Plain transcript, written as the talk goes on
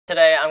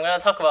Today, I'm going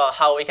to talk about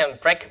how we can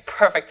break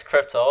perfect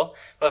crypto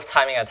with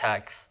timing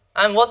attacks.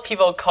 I'm what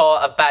people call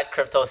a bad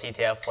crypto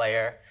CTF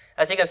player.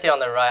 As you can see on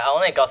the right, I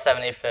only got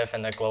 75th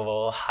in the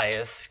global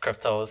highest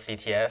crypto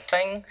CTF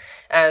thing.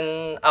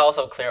 And I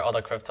also cleared all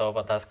the crypto,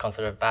 but that's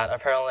considered bad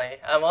apparently.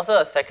 I'm also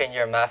a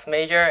second-year math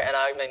major, and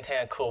I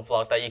maintain a cool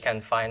blog that you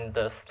can find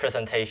this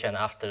presentation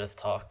after this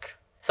talk.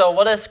 So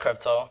what is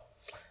crypto?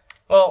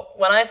 Well,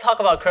 when I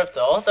talk about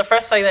crypto, the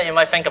first thing that you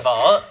might think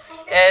about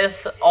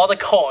is all the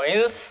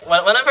coins.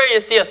 Whenever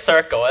you see a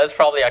circle, it's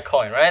probably a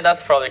coin, right?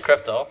 That's probably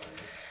crypto.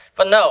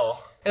 But no.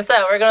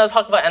 Instead, we're going to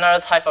talk about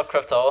another type of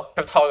crypto,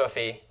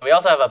 cryptography. We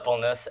also have a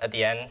bonus at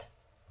the end.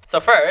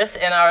 So first,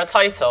 in our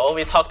title,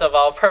 we talked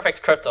about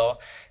perfect crypto.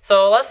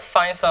 So let's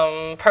find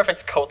some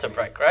perfect code to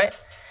break, right?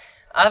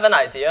 I have an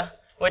idea,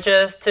 which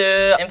is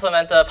to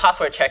implement a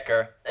password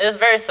checker. It is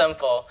very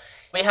simple.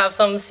 We have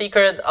some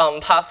secret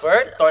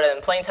password stored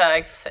in plain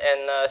text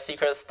in a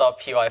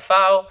secrets.py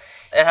file.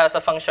 It has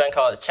a function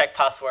called check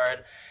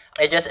password.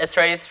 It just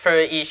iterates for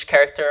each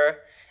character.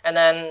 And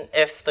then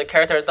if the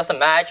character doesn't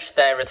match,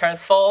 then it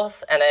returns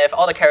false. And then if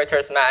all the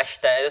characters match,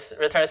 then it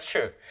returns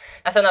true.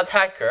 As an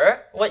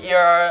attacker, what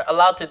you're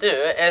allowed to do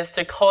is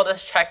to call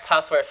this check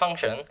password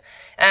function.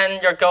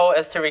 And your goal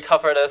is to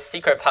recover the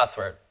secret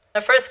password.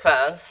 At first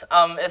glance,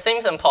 it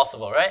seems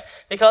impossible, right?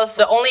 Because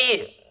the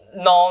only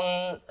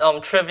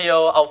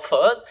non-trivial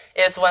output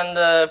is when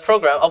the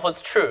program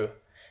outputs true.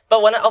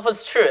 But when it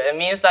outputs true, it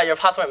means that your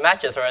password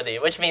matches already,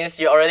 which means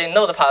you already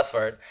know the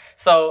password.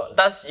 So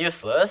that's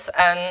useless.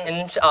 And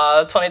in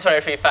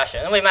 2023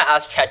 fashion, we might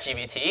ask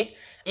ChatGPT.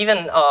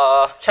 Even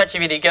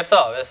ChatGPT gives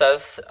up. It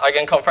says, I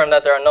can confirm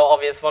that there are no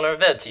obvious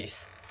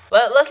vulnerabilities.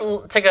 Let's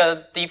take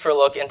a deeper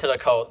look into the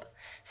code.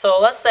 So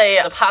let's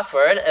say the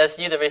password is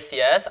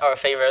UWCS, our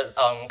favorite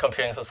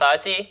computing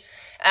society.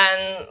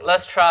 And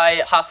let's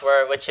try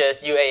password, which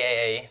is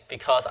UAAA,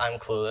 because I'm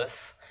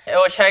clueless. It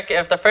will check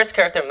if the first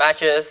character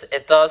matches.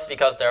 It does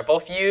because they're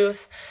both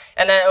U's.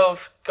 And then it will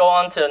go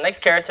on to the next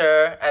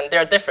character, and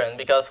they're different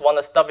because one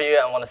is W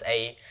and one is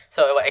A.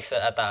 So it will exit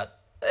at that.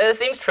 It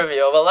seems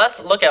trivial, but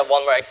let's look at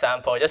one more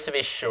example just to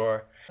be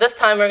sure. This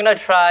time we're going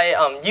to try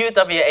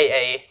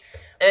UWAA.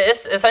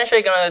 It's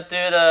essentially going to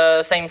do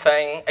the same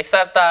thing,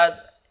 except that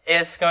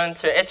it's going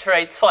to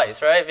iterate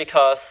twice, right?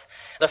 Because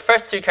the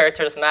first two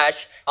characters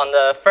match. On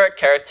the third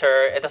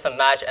character, it doesn't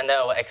match, and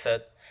then it will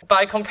exit.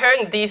 By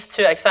comparing these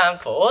two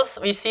examples,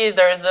 we see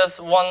there's this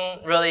one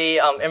really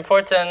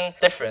important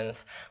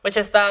difference, which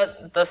is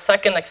that the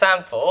second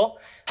example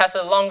has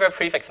a longer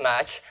prefix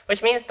match,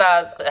 which means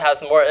that it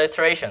has more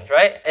iterations,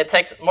 right? It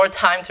takes more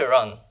time to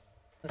run.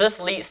 This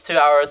leads to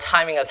our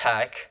timing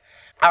attack.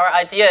 Our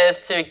idea is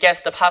to guess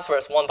the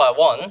passwords one by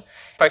one.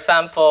 For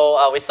example,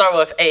 we start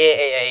with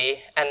AAAA,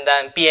 and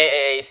then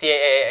BAAA,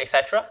 CAAA,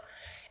 etc.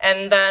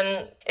 And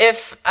then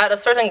if at a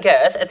certain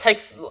guess, it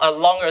takes a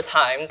longer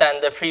time than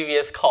the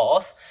previous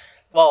calls,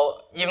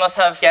 well, you must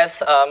have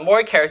guessed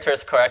more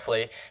characters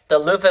correctly. The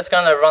loop is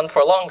going to run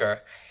for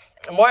longer.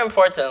 More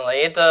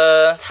importantly,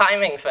 the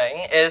timing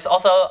thing is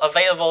also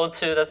available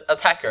to the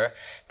attacker,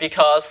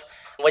 because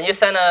when you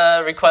send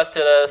a request to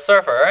the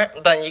server,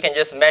 then you can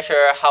just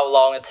measure how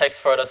long it takes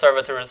for the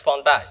server to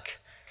respond back.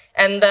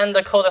 And then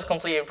the code is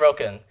completely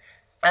broken.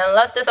 And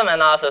let's do some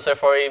analysis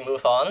before we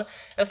move on,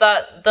 is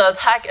that the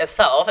attack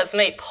itself is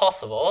made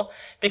possible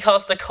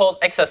because the code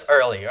exits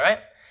early, right?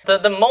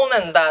 The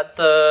moment that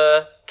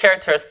the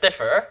characters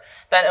differ,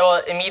 then it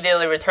will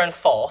immediately return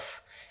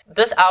false.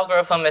 This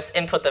algorithm is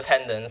input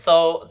dependent,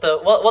 so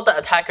what the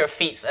attacker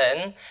feeds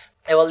in,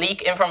 it will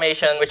leak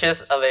information which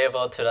is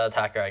available to the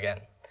attacker again.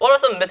 What are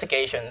some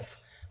mitigations?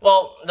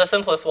 Well, the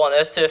simplest one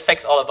is to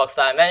fix all the bugs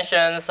that I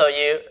mentioned, so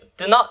you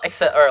do not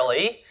exit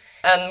early.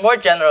 And more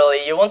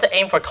generally, you want to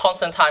aim for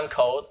constant time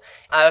code.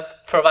 I've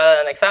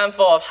provided an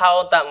example of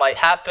how that might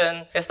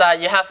happen, is that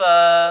you have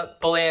a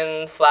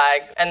Boolean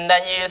flag, and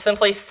then you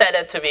simply set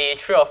it to be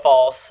true or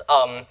false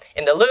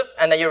in the loop,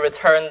 and then you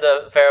return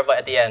the variable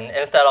at the end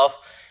instead of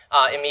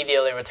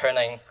immediately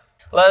returning.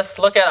 Let's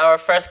look at our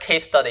first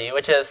case study,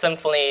 which is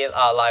Symfony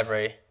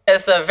library.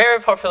 It's a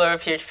very popular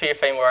PHP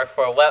framework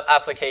for web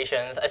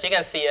applications. As you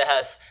can see, it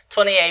has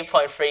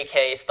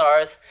 28.3K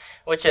stars,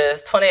 which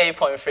is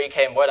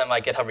 28.3K more than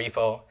my GitHub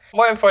repo.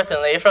 More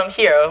importantly, from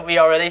here, we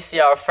already see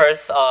our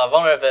first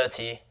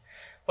vulnerability,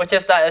 which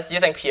is that it's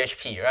using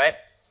PHP, right?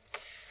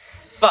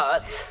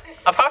 But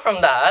apart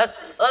from that,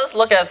 let's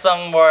look at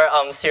some more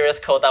serious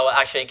code that will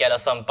actually get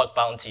us some bug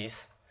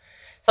bounties.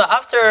 So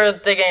after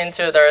digging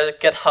into their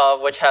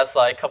GitHub, which has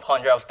like a couple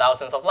hundred of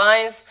thousands of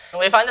lines,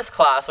 we find this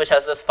class which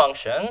has this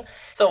function.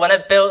 So when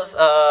it builds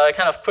a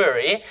kind of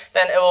query,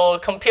 then it will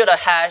compute a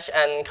hash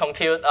and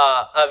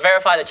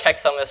verify the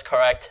checksum is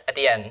correct at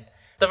the end.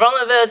 The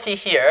vulnerability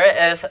here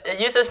is it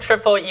uses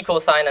triple equal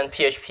sign in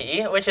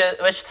PHP,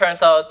 which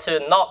turns out to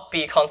not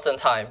be constant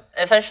time.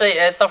 Essentially,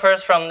 it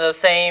suffers from the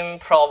same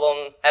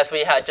problem as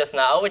we had just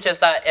now, which is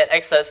that it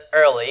exits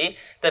early,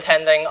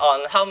 depending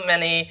on how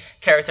many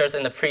characters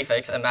in the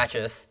prefix it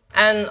matches.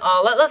 And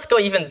let's go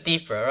even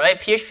deeper, right?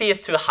 PHP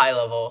is too high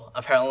level,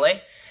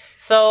 apparently.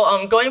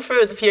 So going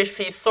through the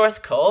PHP source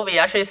code, we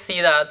actually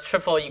see that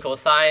triple equal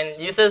sign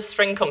uses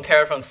string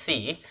compare from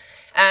C.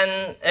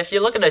 And if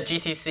you look at the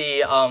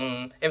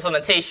GCC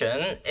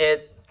implementation,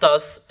 it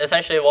does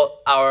essentially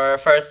what our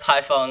first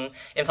Python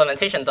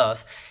implementation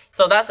does.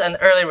 So that's an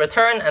early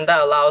return, and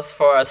that allows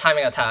for a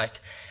timing attack.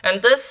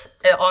 And this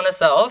on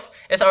itself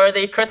is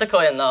already critical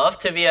enough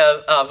to be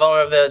a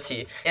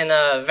vulnerability in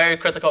a very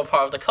critical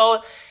part of the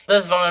code.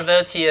 This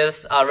vulnerability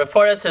is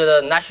reported to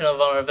the National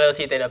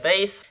Vulnerability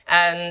Database,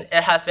 and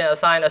it has been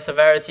assigned a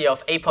severity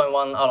of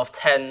 8.1 out of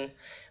 10.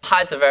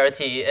 High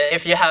severity.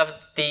 If you have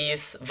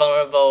these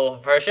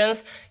vulnerable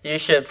versions, you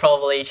should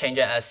probably change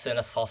it as soon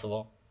as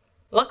possible.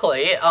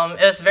 Luckily,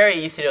 it's very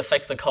easy to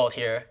fix the code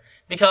here,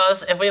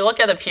 because if we look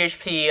at the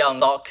PHP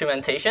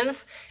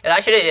documentations, it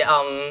actually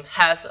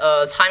has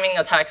a timing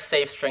attack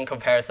safe string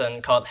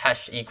comparison called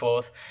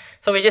 #equals.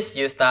 So we just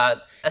use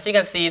that. As you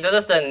can see, this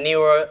is the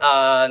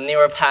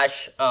newer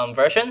patch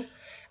version.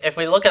 If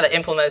we look at the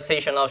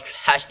implementation of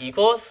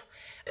 #equals,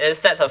 it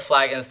sets a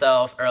flag instead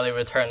of early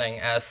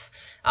returning, as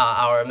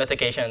our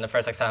mitigation in the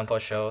first example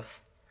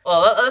shows.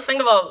 Well, let's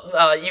think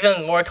about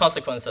even more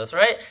consequences,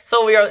 right?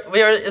 So we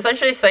are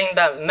essentially saying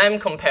that mem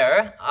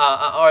compare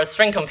or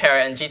string compare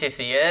in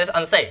GCC is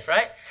unsafe,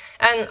 right?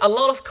 And a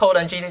lot of code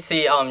in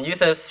GCC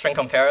uses string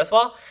compare as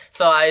well.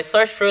 So I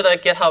searched through the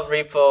GitHub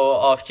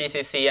repo of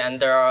GCC, and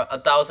there are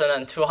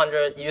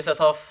 1,200 uses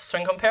of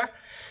string compare.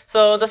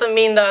 So does it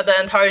mean that the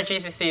entire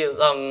GCC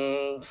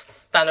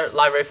standard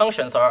library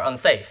functions are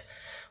unsafe?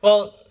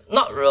 Well,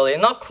 not really,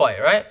 not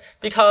quite, right?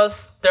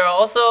 Because there are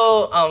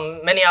also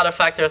many other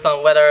factors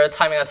on whether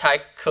timing attack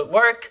could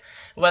work,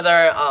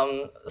 whether,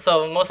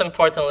 so most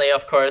importantly,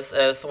 of course,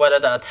 is whether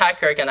the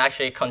attacker can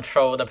actually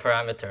control the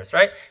parameters,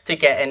 right, to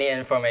get any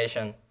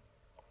information.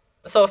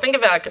 So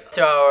thinking back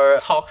to our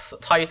talk's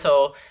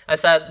title, I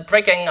said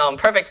breaking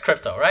perfect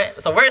crypto, right?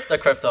 So where's the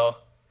crypto?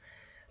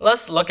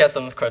 Let's look at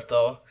some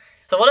crypto.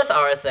 So what is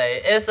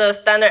RSA? It's a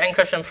standard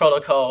encryption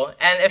protocol,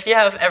 and if you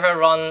have ever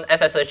run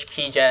SSH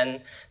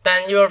keygen,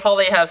 then you will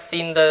probably have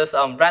seen this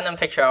random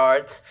picture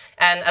art,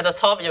 and at the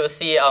top you will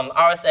see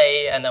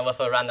RSA and then with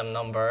a random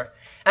number.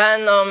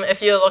 And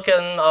if you look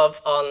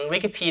on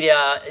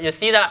Wikipedia, you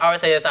see that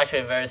RSA is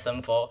actually very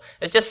simple.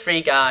 It's just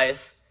 3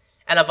 guys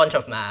and a bunch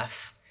of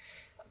math.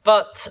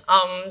 But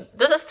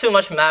this is too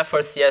much math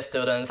for CS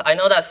students. I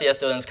know that CS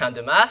students can't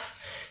do math.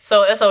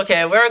 So it's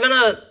okay, we're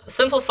gonna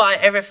simplify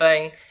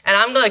everything, and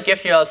I'm gonna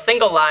give you a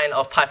single line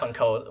of Python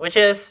code, which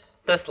is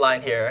this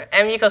line here,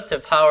 m equals to the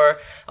power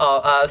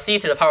of c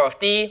to the power of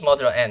d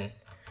modulo n,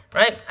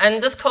 right?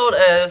 And this code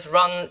is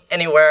run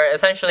anywhere.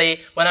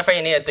 Essentially, whenever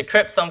you need to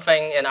decrypt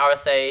something in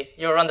RSA,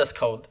 you run this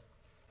code.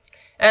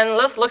 And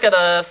let's look at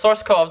the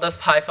source code of this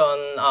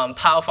Python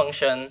pow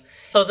function.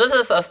 So this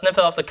is a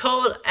snippet of the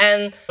code,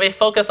 and we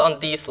focus on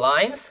these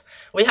lines.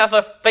 We have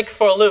a big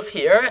for loop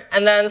here,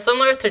 and then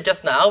similar to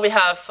just now, we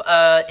have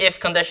an if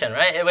condition,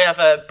 right? We have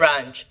a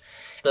branch.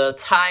 The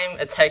time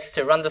it takes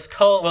to run this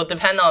code will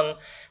depend on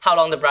how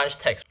long the branch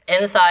takes.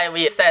 Inside,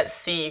 we set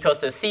c equals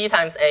to c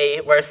times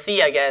a, where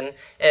c, again,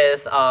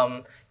 is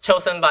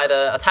chosen by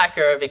the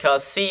attacker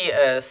because c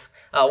is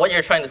what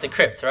you're trying to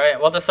decrypt, right?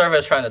 What the server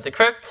is trying to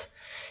decrypt.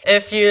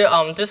 If you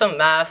do some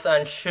maths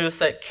and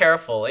choose it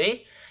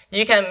carefully,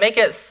 you can make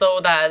it so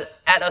that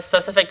at a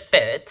specific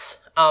bit,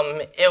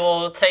 it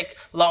will take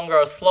longer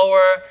or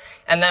slower,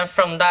 and then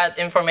from that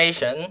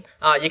information,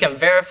 you can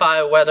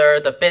verify whether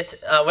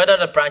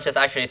the branch is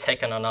actually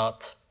taken or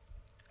not.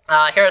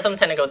 Here are some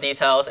technical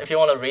details if you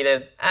want to read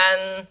it.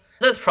 And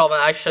this problem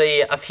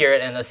actually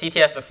appeared in the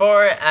CTF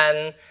before,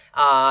 and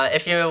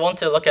if you want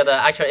to look at the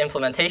actual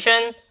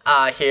implementation,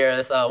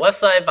 here's a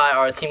website by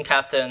our team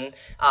captain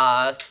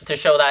to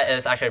show that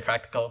it's actually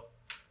practical.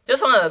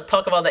 Just want to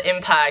talk about the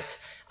impact.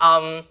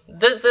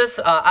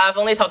 I've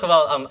only talked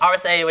about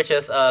RSA, which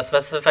is a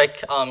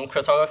specific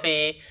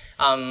cryptography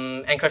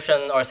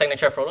encryption or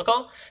signature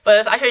protocol, but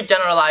it's actually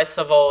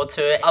generalizable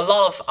to a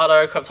lot of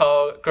other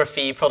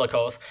cryptography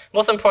protocols.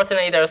 Most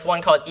importantly, there's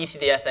one called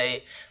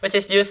ECDSA, which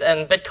is used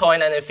in Bitcoin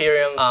and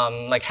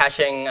Ethereum, like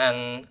hashing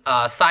and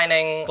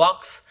signing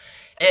blocks.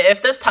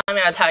 If this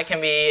timing attack can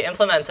be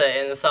implemented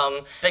in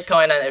some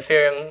Bitcoin and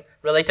Ethereum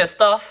related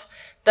stuff,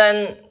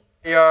 then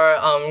your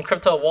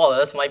crypto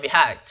wallets might be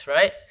hacked,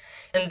 right?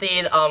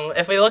 Indeed,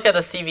 if we look at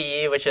the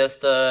CVE, which is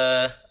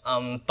the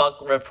bug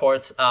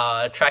report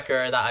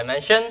tracker that I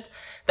mentioned,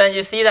 then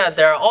you see that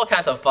there are all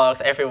kinds of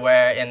bugs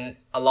everywhere in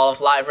a lot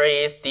of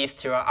libraries. These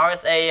two are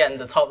RSA, and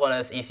the top one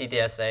is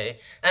ECDSA.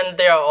 And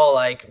they are all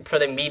like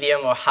pretty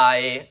medium or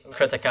high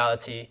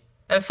criticality.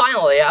 And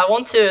finally, I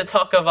want to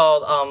talk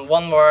about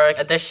one more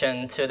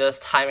addition to this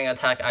timing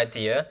attack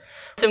idea.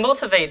 To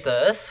motivate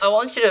this, I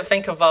want you to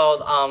think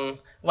about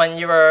when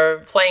you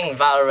were playing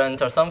Valorant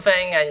or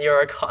something and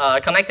you're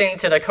connecting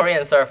to the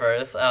Korean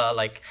servers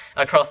like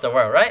across the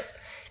world, right?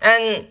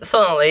 And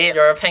suddenly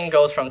your ping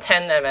goes from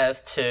 10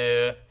 ms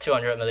to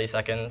 200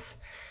 milliseconds.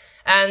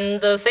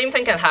 And the same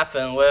thing can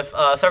happen with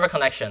server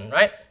connection,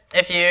 right?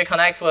 If you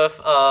connect with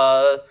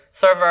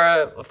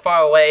server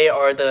far away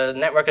or the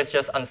network is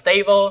just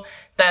unstable,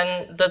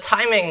 then the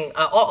timing,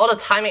 all the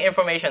timing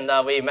information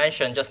that we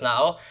mentioned just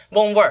now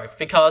won't work,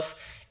 because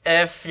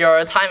if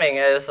your timing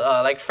is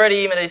like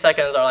 30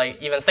 milliseconds or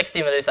like even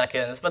 60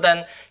 milliseconds, but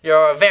then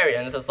your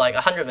variance is like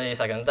 100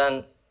 milliseconds,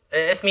 then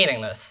it's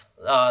meaningless,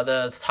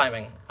 the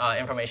timing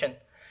information.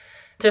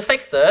 To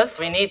fix this,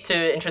 we need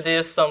to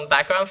introduce some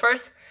background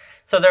first.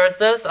 So there's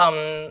this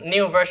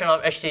new version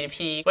of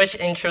HTTP which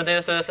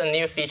introduces a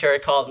new feature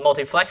called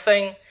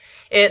multiplexing.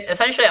 It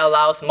essentially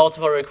allows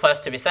multiple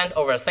requests to be sent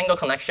over a single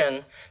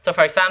connection. So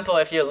for example,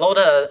 if you load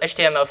a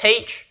HTML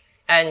page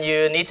and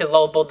you need to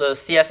load both the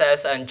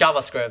CSS and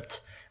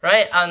JavaScript,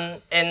 right?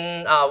 And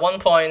in 1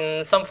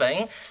 point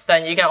something,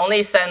 then you can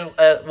only send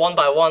one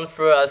by one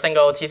through a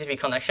single TCP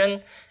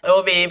connection. It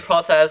will be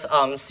processed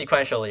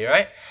sequentially,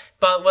 right?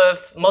 But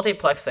with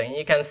multiplexing,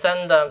 you can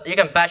send them, you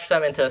can batch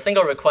them into a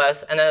single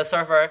request, and then the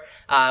server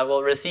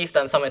will receive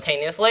them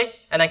simultaneously,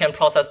 and then can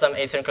process them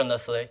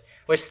asynchronously,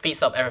 which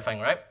speeds up everything,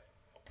 right?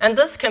 And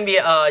this can be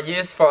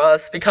used for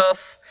us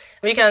because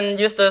we can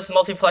use this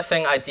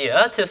multiplexing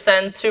idea to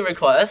send 2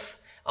 requests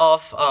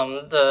of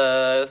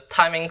the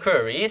timing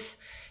queries.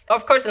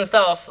 Of course,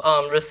 instead of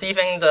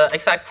receiving the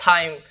exact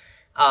time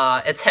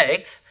it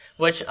takes,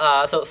 which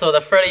so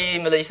the 30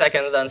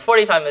 milliseconds and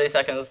 45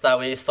 milliseconds that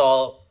we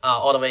saw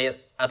all the way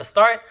at the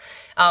start,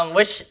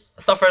 which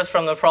suffers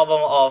from the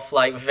problem of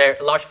like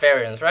large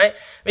variance, right?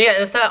 We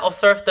can instead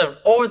observe the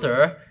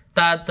order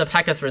that the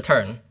packets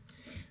return.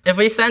 If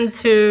we send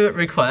 2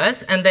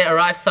 requests and they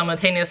arrive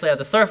simultaneously at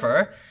the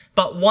server,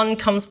 but one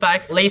comes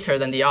back later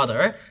than the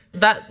other,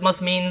 that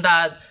must mean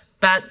that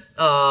that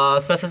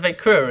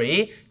specific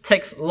query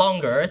takes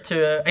longer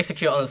to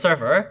execute on the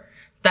server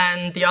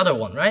than the other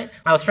one, right?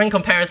 Our string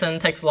comparison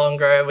takes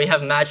longer, we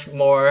have matched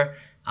more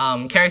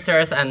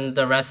characters, and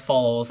the rest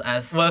follows.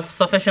 As with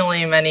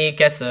sufficiently many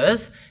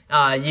guesses,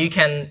 you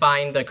can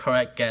find the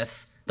correct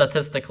guess.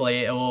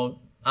 Statistically, it will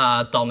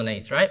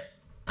dominate, right?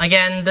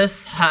 Again,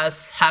 this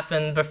has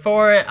happened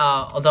before,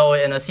 although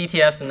in a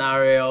CTF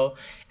scenario,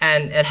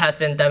 and it has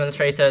been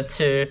demonstrated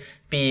to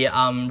be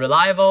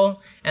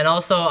reliable. And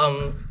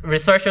also,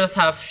 researchers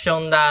have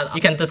shown that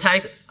you can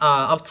detect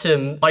up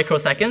to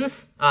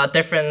microseconds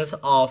difference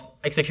of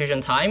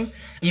execution time,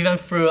 even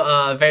through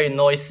a very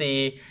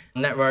noisy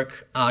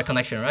network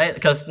connection, right?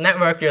 Because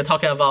network, you're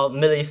talking about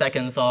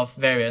milliseconds of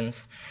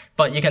variance,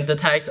 but you can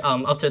detect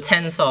up to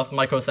tens of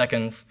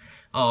microseconds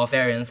of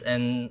variance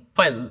in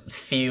quite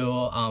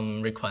few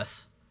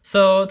requests.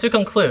 So to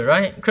conclude,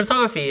 right,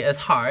 cryptography is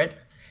hard,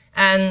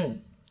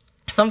 and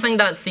something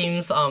that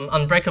seems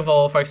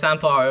unbreakable, for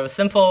example, our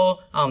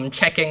simple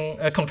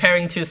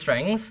comparing 2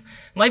 strings,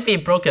 might be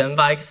broken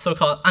by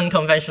so-called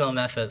unconventional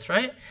methods,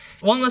 right?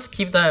 One must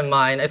keep that in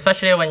mind,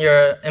 especially when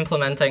you're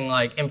implementing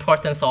like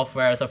important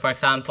software. So for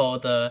example,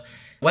 the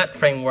web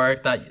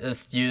framework that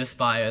is used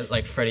by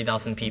like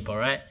 30,000 people,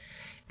 right?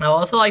 I would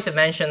also like to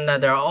mention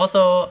that there are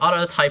also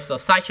other types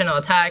of side channel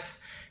attacks.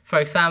 For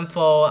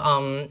example,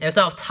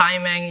 instead of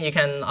timing, you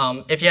can,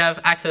 if you have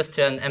access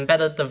to an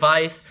embedded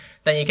device,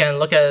 then you can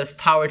look at its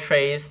power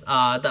trace,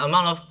 the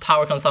amount of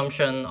power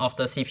consumption of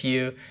the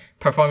CPU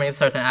performing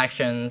certain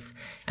actions,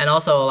 and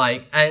also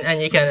like,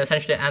 and you can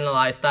essentially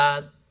analyze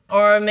that.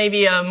 Or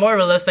maybe a more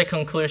realistic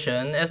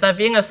conclusion is that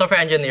being a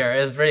software engineer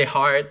is really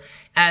hard,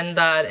 and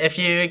that if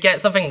you get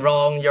something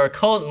wrong, your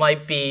code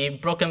might be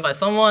broken by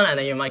someone, and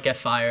then you might get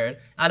fired.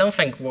 I don't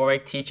think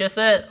Warwick teaches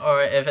it,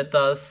 or if it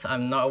does,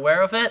 I'm not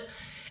aware of it.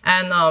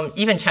 And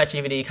even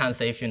ChatGPT can't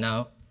save you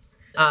now.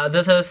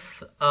 This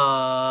is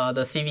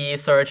the CVE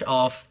search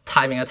of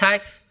timing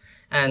attacks.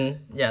 And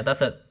yeah,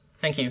 that's it.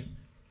 Thank you.